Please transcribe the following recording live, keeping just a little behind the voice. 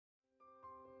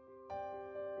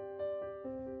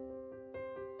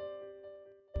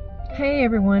Hey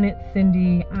everyone, it's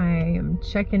Cindy. I am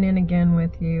checking in again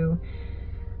with you.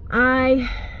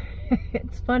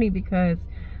 It's funny because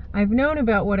I've known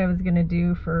about what I was going to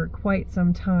do for quite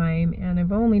some time, and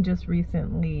I've only just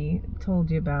recently told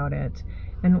you about it.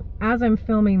 And as I'm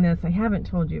filming this, I haven't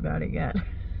told you about it yet.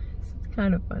 It's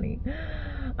kind of funny.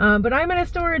 But I'm in a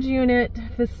storage unit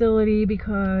facility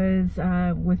because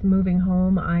with moving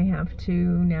home, I have to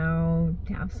now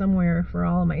have somewhere for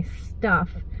all of my stuff.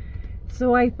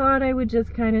 So I thought I would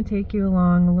just kind of take you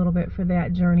along a little bit for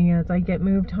that journey as I get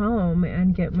moved home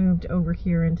and get moved over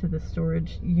here into the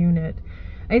storage unit.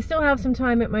 I still have some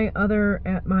time at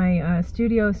my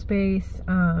studio space,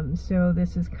 so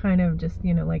this is kind of just,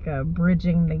 you know, like a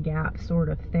bridging the gap sort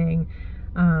of thing,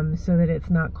 so that it's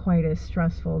not quite as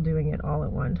stressful doing it all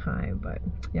at one time. But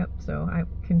yep, so I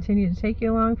continue to take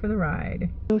you along for the ride.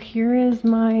 So here is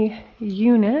my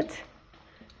unit.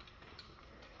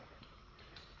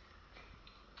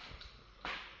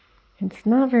 It's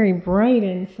not very bright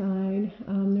inside.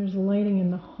 There's lighting in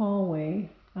the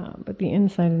hallway, but the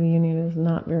inside of the unit is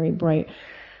not very bright.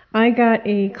 I got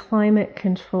a climate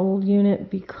controlled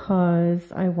unit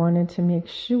because I wanted to make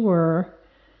sure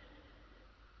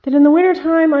that in the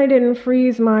wintertime I didn't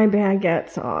freeze my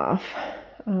baguettes off,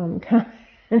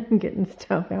 getting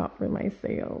stuff out for my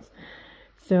sales.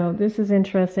 So this is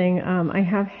interesting. I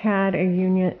have had a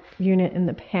unit in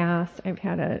the past. I've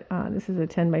had this is a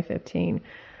 10 by 15.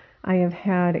 I have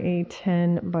had a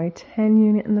 10 by 10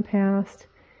 unit in the past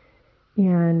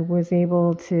and was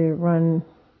able to run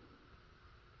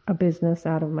a business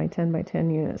out of my 10 by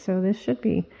 10 unit. So this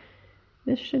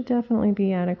should definitely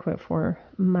be adequate for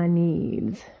my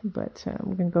needs. But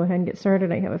we're going to go ahead and get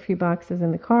started. I have a few boxes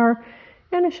in the car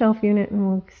and a shelf unit, and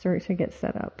we'll start to get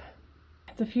set up.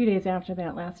 It's a few days after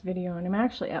that last video, and I'm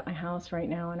actually at my house right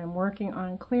now, and I'm working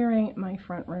on clearing my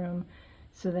front room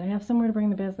so that I have somewhere to bring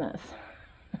the business.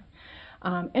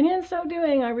 And in so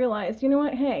doing, I realized, you know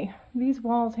what, hey, these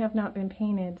walls have not been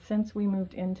painted since we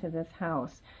moved into this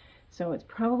house. So it's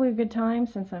probably a good time,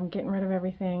 since I'm getting rid of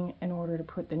everything, in order to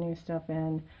put the new stuff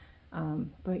in.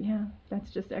 But yeah,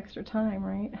 that's just extra time,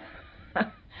 right?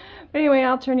 But anyway,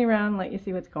 I'll turn you around and let you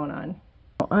see what's going on.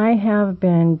 I have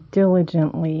been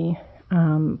diligently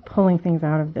pulling things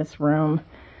out of this room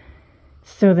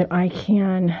so that I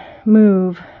can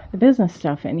move the business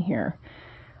stuff in here.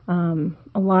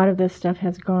 A lot of this stuff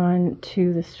has gone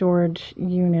to the storage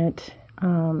unit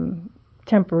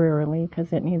temporarily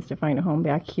because it needs to find a home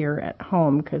back here at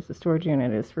home, because the storage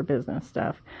unit is for business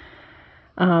stuff.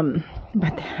 But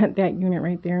that unit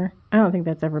right there, I don't think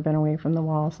that's ever been away from the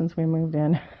wall since we moved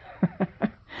in.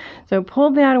 So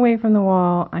pulled that away from the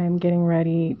wall. I am getting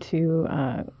ready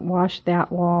to wash that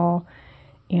wall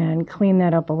and clean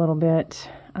that up a little bit,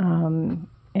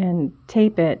 and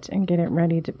tape it and get it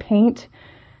ready to paint,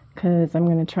 because I'm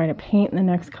going to try to paint in the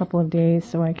next couple of days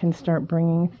so I can start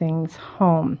bringing things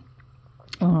home.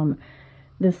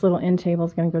 This little end table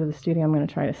is going to go to the studio. I'm going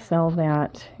to try to sell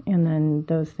that, and then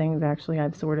those things, actually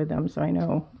I've sorted them so I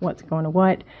know what's going to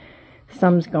what.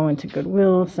 Some's going to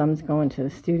Goodwill, some's going to the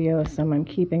studio, some I'm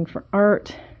keeping for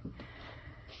art.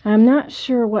 I'm not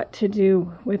sure what to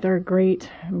do with our great,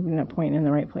 I'm not pointing in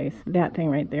the right place, that thing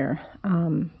right there.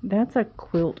 That's a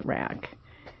quilt rack.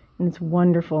 And it's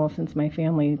wonderful, since my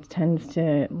family tends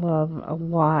to love a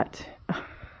lot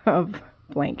of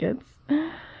blankets.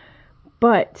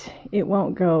 But it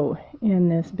won't go in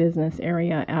this business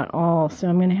area at all. So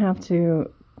I'm going to have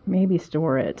to maybe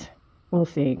store it. We'll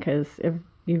see, because if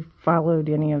you've followed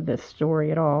any of this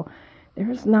story at all,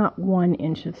 there's not 1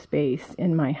 inch of space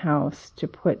in my house to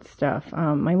put stuff.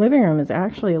 My living room is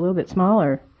actually a little bit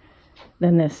smaller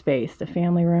than this space. The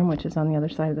family room, which is on the other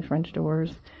side of the French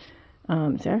doors,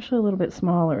 it's actually a little bit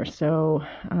smaller, so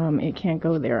it can't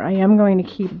go there. I am going to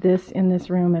keep this in this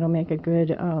room. It'll make a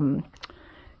good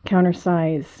counter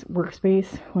size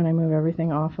workspace when I move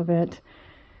everything off of it.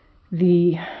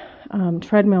 The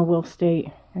treadmill will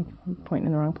stay, I'm pointing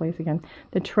in the wrong place again.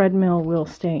 The treadmill will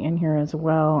stay in here as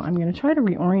well. I'm going to try to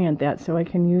reorient that so I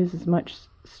can use as much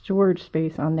storage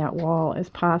space on that wall as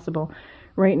possible.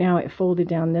 Right now it folded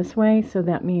down this way, so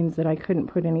that means that I couldn't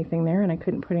put anything there and I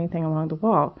couldn't put anything along the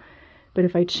wall. But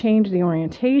if I change the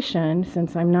orientation,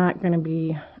 since I'm not going to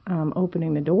be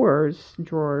opening the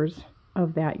drawers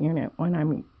of that unit when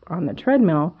I'm on the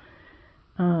treadmill,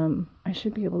 I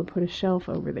should be able to put a shelf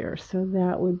over there. So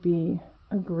that would be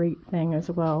a great thing as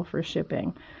well for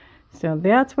shipping. So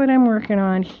that's what I'm working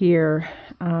on here.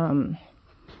 Under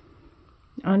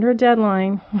a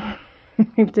deadline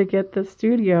to get the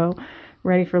studio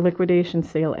ready for liquidation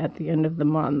sale at the end of the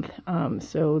month.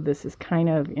 So this is kind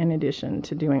of in addition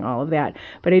to doing all of that.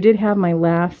 But I did have my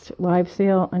last live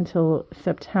sale until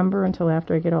September, until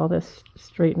after I get all this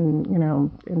straightened, you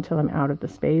know, until I'm out of the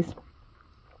space.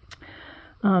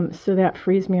 So that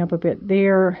frees me up a bit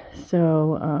there.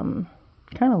 So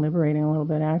kind of liberating a little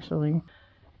bit, actually.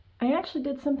 I actually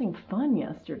did something fun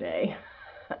yesterday.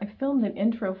 I filmed an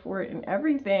intro for it and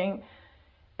everything,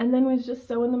 and then was just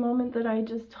so in the moment that I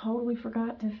just totally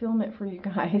forgot to film it for you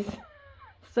guys.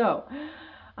 So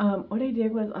what I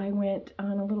did was I went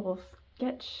on a little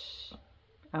sketch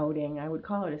outing. I would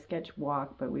call it a sketch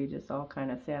walk, but we just all kind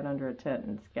of sat under a tent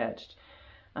and sketched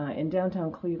in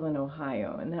downtown Cleveland,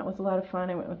 Ohio, and that was a lot of fun.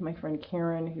 I went with my friend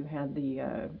Karen, who had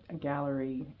the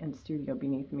gallery and studio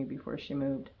beneath me before she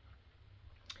moved.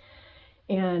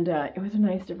 And it was a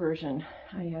nice diversion.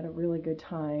 I had a really good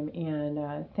time,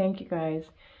 and thank you guys.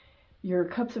 Your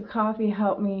cups of coffee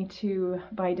helped me to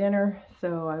buy dinner,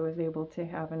 so I was able to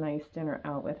have a nice dinner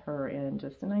out with her and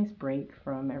just a nice break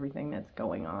from everything that's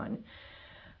going on.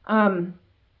 I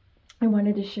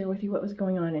wanted to share with you what was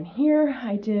going on in here.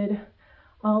 I did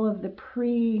all of the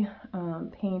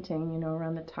pre-painting, you know,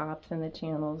 around the tops and the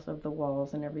channels of the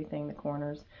walls and everything, the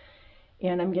corners.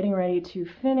 And I'm getting ready to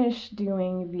finish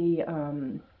doing the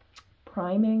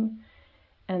priming,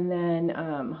 and then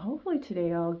hopefully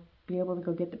today I'll be able to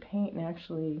go get the paint and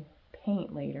actually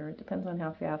paint later. It depends on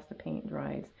how fast the paint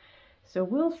dries. So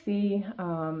we'll see,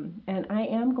 and I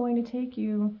am going to take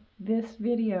you this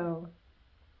video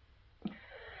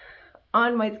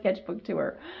on my sketchbook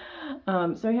tour.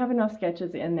 So I have enough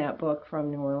sketches in that book from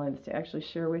New Orleans to actually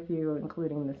share with you,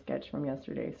 including the sketch from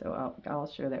yesterday, so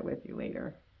I'll share that with you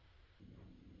later.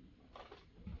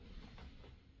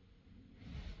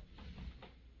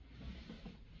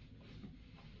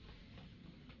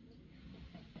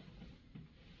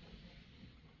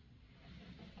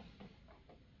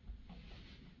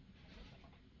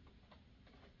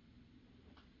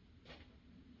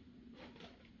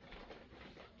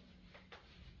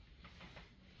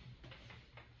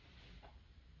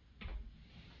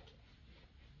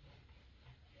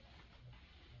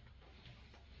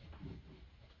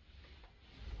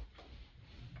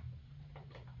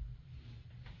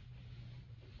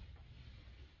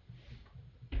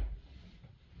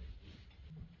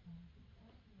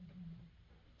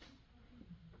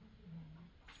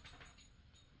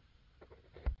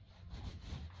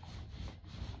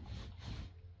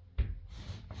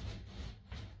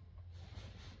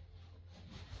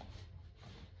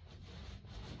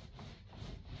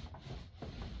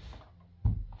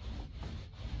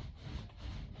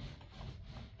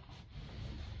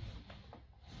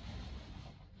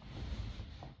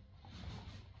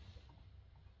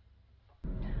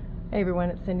 Hey everyone,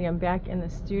 it's Cyndi. I'm back in the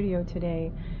studio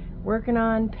today, working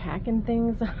on packing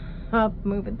things up,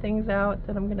 moving things out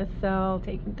that I'm going to sell,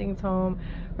 taking things home.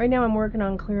 Right now I'm working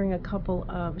on clearing a couple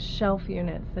of shelf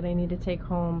units that I need to take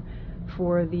home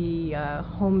for the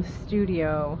home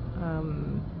studio,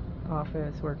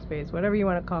 office, workspace, whatever you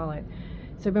want to call it.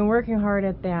 So I've been working hard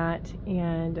at that,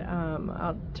 and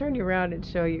I'll turn you around and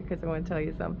show you because I want to tell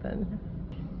you something.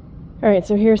 Alright,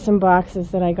 so here's some boxes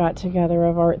that I got together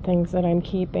of art things that I'm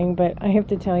keeping, but I have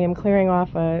to tell you, I'm clearing off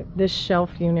this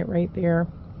shelf unit right there,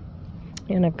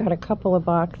 and I've got a couple of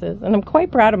boxes, and I'm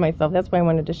quite proud of myself. That's why I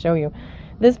wanted to show you.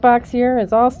 This box here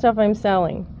is all stuff I'm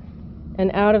selling, and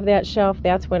out of that shelf,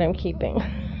 that's what I'm keeping.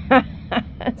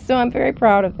 So I'm very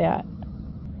proud of that.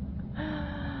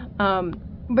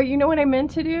 But you know what I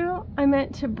meant to do? I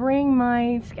meant to bring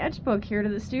my sketchbook here to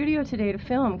the studio today to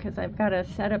film, because I've got a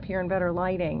setup here and better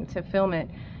lighting to film it,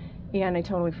 and I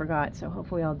totally forgot. So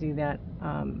hopefully I'll do that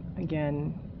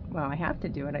again. Well, I have to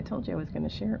do it. I told you I was going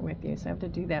to share it with you, so I have to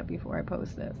do that before I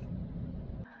post this.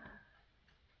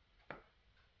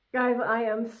 Guys, I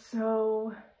am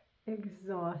so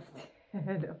exhausted.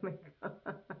 Oh my gosh.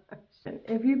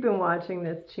 If you've been watching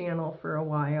this channel for a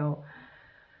while,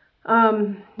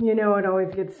 you know, it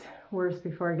always gets worse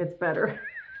before it gets better.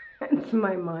 It's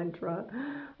my mantra.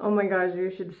 Oh my gosh, you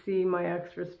should see my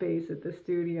extra space at the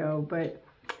studio. But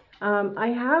I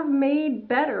have made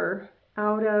better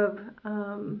out of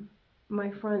my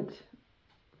front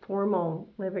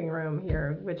formal living room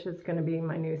here, which is going to be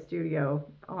my new studio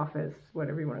office,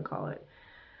 whatever you want to call it.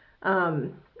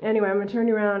 Anyway, I'm going to turn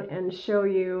you around and show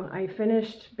you. I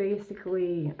finished,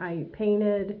 basically, I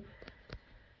painted.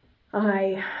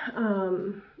 I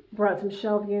brought some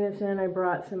shelf units in. I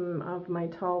brought some of my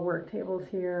tall work tables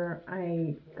here.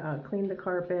 I cleaned the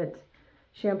carpet,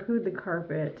 shampooed the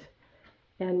carpet,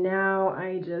 and now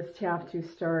I just have to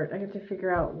start. I have to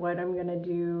figure out what I'm going to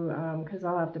do, because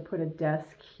I'll have to put a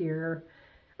desk here.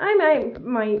 I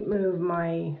might move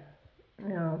my, I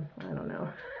don't know.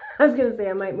 I was going to say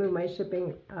I might move my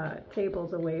shipping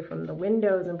tables away from the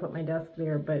windows and put my desk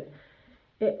there, but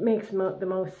it makes the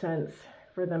most sense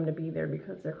for them to be there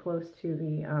because they're close to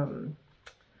the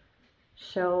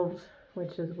shelves,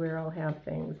 which is where I'll have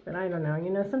things. But I don't know.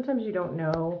 You know, sometimes you don't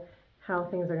know how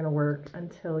things are going to work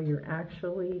until you're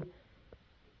actually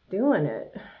doing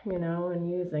it, you know,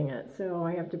 and using it. So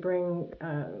I have to bring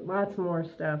lots more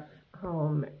stuff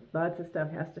home. Lots of stuff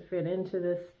has to fit into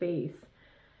this space.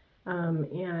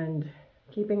 And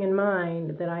keeping in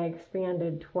mind that I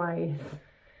expanded twice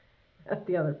at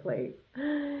the other place.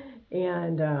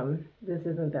 And this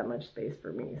isn't that much space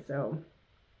for me. So,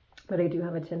 but I do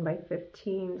have a 10 by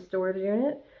 15 storage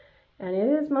unit. And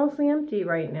it is mostly empty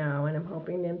right now, and I'm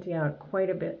hoping to empty out quite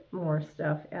a bit more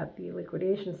stuff at the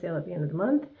liquidation sale at the end of the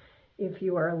month. If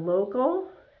you are local,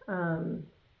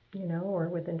 you know, or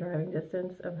within driving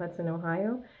distance of Hudson,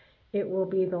 Ohio, it will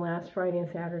be the last Friday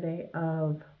and Saturday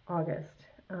of August.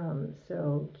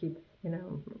 So keep, you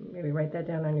know, maybe write that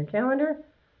down on your calendar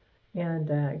and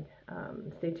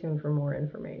stay tuned for more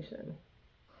information.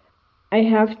 I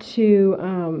have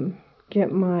to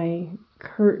get my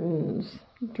curtains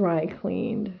dry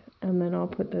cleaned, and then I'll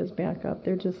put those back up.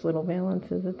 They're just little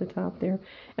valances at the top there,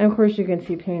 and of course you can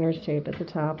see painter's tape at the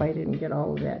top. I didn't get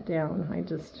all of that down.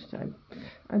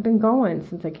 I've been going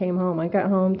since I came home. I got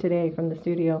home today from the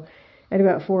studio at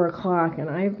about 4 o'clock, and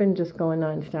I've been just going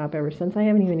nonstop ever since. I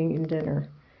haven't even eaten dinner,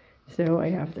 so I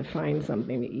have to find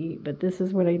something to eat. But this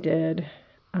is what I did.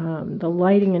 The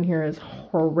lighting in here is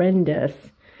horrendous.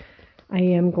 I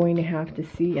am going to have to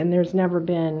see, and there's never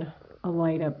been a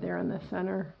light up there in the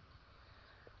center.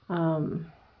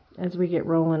 As we get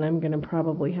rolling, I'm going to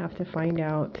probably have to find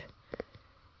out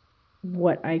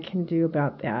what I can do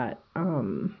about that. How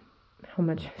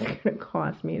much it's going to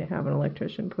cost me to have an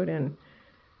electrician put in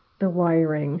the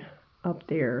wiring up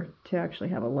there to actually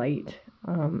have a light.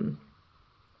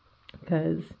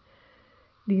 Because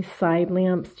these side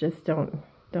lamps just don't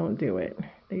do it.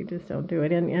 They just don't do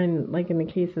it. And like in the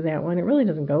case of that one, it really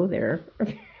doesn't go there.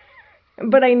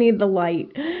 But I need the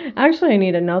light. Actually, I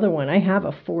need another one. I have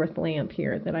a fourth lamp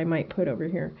here that I might put over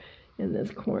here in this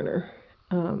corner.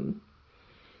 But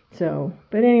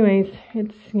anyways,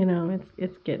 it's, you know,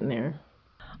 it's getting there.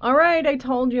 All right, I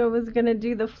told you I was going to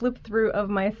do the flip through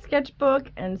of my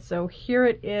sketchbook, and so here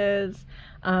it is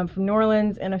from New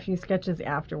Orleans and a few sketches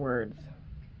afterwards.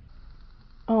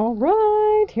 All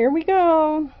right, here we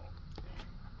go.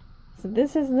 So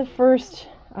this is the first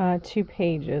 2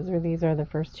 pages, or these are the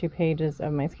first 2 pages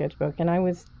of my sketchbook, and I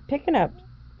was picking up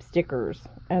stickers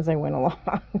as I went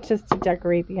along just to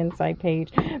decorate the inside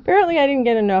page. Apparently I didn't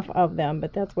get enough of them,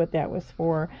 but that's what that was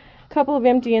for. A couple of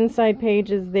empty inside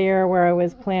pages there where I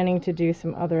was planning to do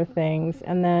some other things,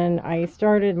 and then I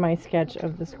started my sketch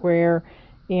of the square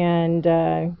and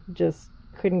just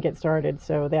couldn't get started,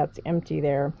 so that's empty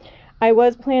there. I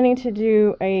was planning to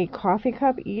do a coffee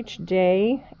cup each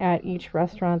day at each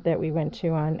restaurant that we went to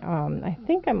on, I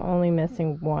think I'm only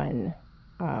missing one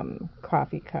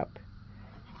coffee cup.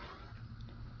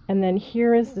 And then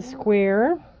here is the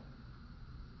square.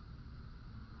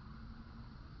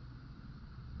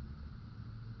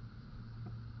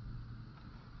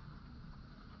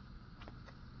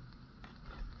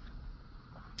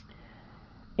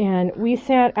 And we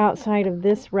sat outside of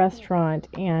this restaurant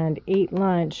and ate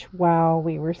lunch while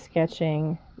we were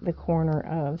sketching the corner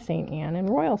of St. Anne and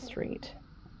Royal Street.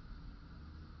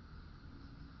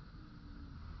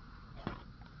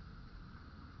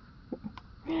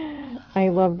 I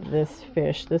love this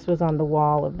fish. This was on the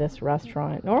wall of this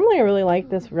restaurant. Normally I really like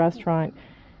this restaurant,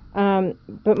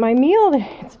 but my meal,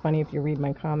 it's funny if you read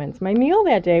my comments, my meal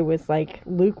that day was like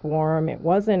lukewarm. It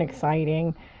wasn't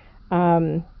exciting.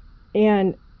 And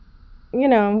you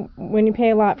know, when you pay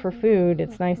a lot for food,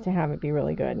 it's nice to have it be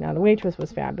really good. Now, the waitress was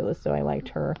fabulous, so I liked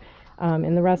her.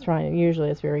 In the restaurant, it usually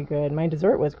is very good. My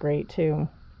dessert was great, too.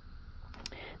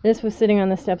 This was sitting on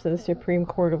the steps of the Supreme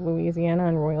Court of Louisiana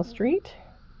on Royal Street.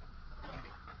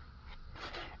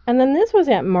 And then this was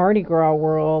at Mardi Gras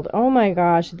World. Oh my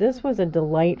gosh, this was a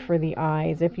delight for the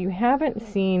eyes. If you haven't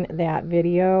seen that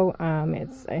video,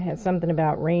 it has something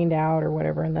about rained out or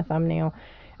whatever in the thumbnail.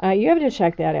 You have to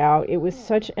check that out. It was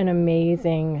such an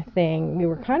amazing thing. We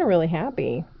were kind of really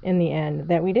happy in the end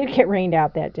that we did get rained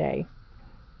out that day.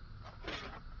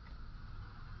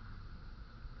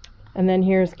 And then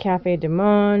here's Cafe du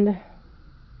Monde.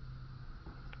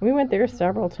 We went there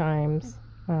several times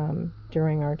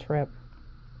during our trip.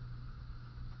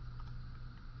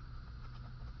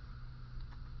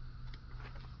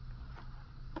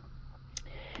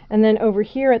 And then over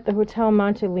here at the Hotel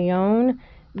Monteleone,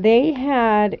 They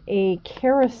had a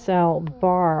carousel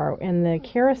bar, and the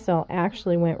carousel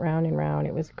actually went round and round.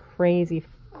 It was crazy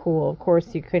cool. Of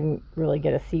course, you couldn't really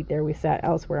get a seat there. We sat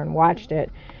elsewhere and watched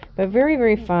it, but very,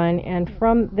 very fun. And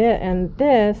from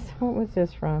this, what was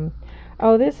this from?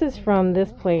 Oh, this is from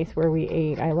this place where we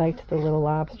ate. I liked the little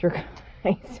lobster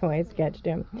guy, so I sketched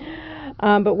him.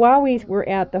 But while we were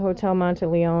at the Hotel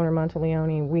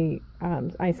Monteleone,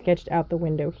 I sketched out the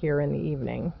window here in the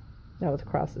evening. That was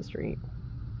across the street.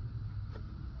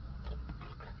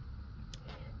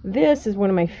 This is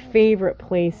one of my favorite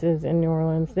places in New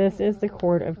Orleans. This is the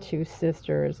Court of Two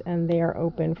Sisters, and they are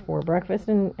open for breakfast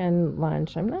and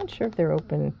lunch. I'm not sure if they're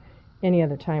open any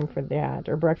other time for that,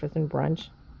 or breakfast and brunch.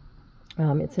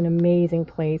 It's an amazing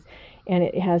place, and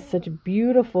it has such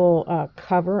beautiful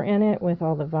cover in it with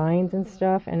all the vines and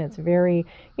stuff, and it's very,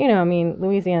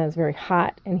 Louisiana is very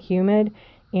hot and humid,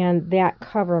 and that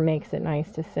cover makes it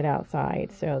nice to sit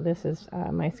outside. So this is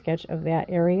my sketch of that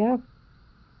area.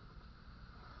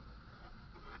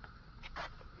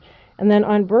 And then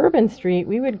on Bourbon Street,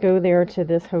 we would go there to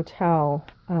this hotel,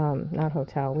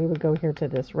 we would go here to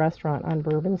this restaurant on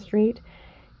Bourbon Street,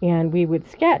 and we would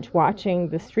sketch watching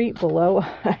the street below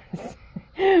us,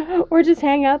 or just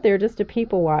hang out there just to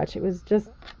people watch. It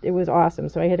was awesome,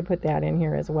 so I had to put that in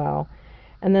here as well.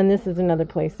 And then this is another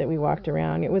place that we walked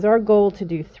around. It was our goal to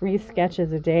do 3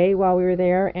 sketches a day while we were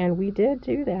there, and we did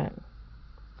do that.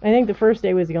 I think the first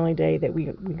day was the only day that we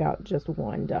got just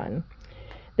 1 done.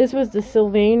 This was the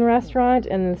Sylvain restaurant,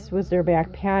 and this was their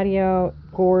back patio.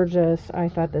 Gorgeous. I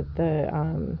thought that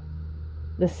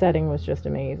the setting was just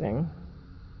amazing.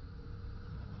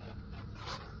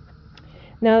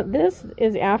 Now, this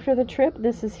is after the trip.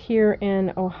 This is here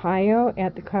in Ohio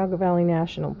at the Cuyahoga Valley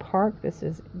National Park. This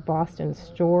is Boston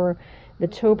Store. The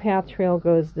towpath trail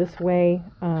goes this way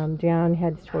down,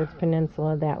 heads towards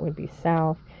Peninsula. That would be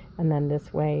south, and then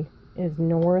this way is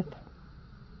north.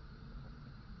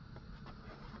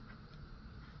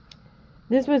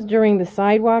 This was during the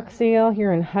sidewalk sale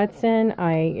here in Hudson.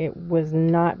 It was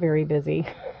not very busy,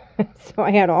 so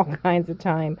I had all kinds of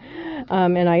time.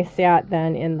 And I sat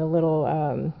then in the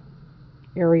little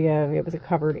area. It was a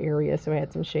covered area, so I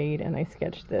had some shade, and I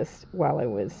sketched this while I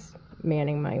was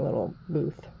manning my little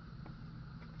booth.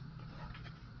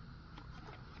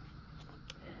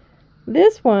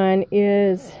 This one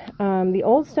is the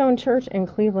Old Stone Church in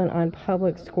Cleveland on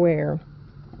Public Square.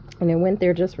 And I went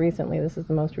there just recently. This is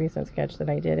the most recent sketch that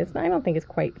I did. I don't think it's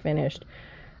quite finished.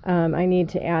 I need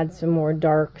to add some more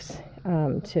darks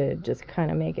to just kind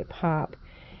of make it pop.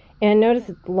 And notice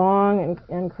it's long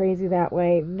and crazy that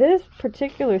way. This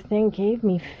particular thing gave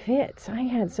me fits. I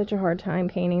had such a hard time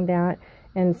painting that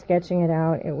and sketching it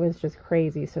out. It was just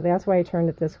crazy. So that's why I turned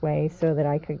it this way, so that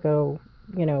I could go,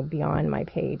 beyond my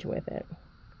page with it.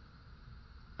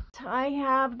 I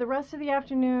have the rest of the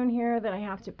afternoon here that I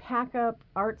have to pack up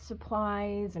art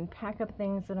supplies and pack up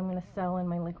things that I'm going to sell in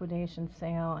my liquidation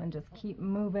sale, and just keep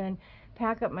moving,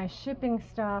 pack up my shipping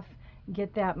stuff,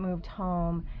 get that moved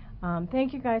home.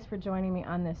 Thank you guys for joining me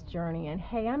on this journey. And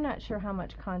hey, I'm not sure how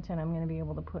much content I'm going to be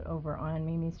able to put over on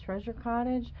Mimi's Treasure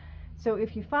Cottage. So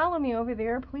if you follow me over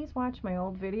there, please watch my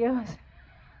old videos.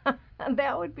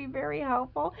 That would be very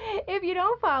helpful. If you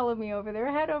don't follow me over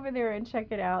there, head over there and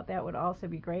check it out. That would also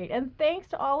be great. And thanks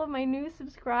to all of my new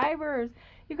subscribers.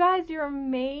 You guys, you're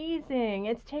amazing.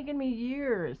 It's taken me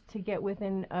years to get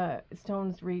within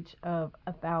stone's reach of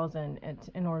 1,000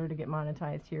 in order to get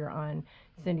monetized here on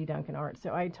Cyndi Duncan Art.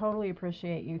 So I totally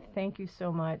appreciate you. Thank you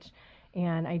so much.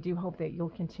 And I do hope that you'll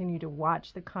continue to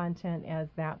watch the content, as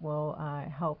that will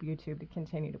help YouTube to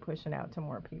continue to push it out to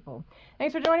more people.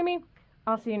 Thanks for joining me.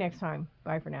 I'll see you next time.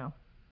 Bye for now.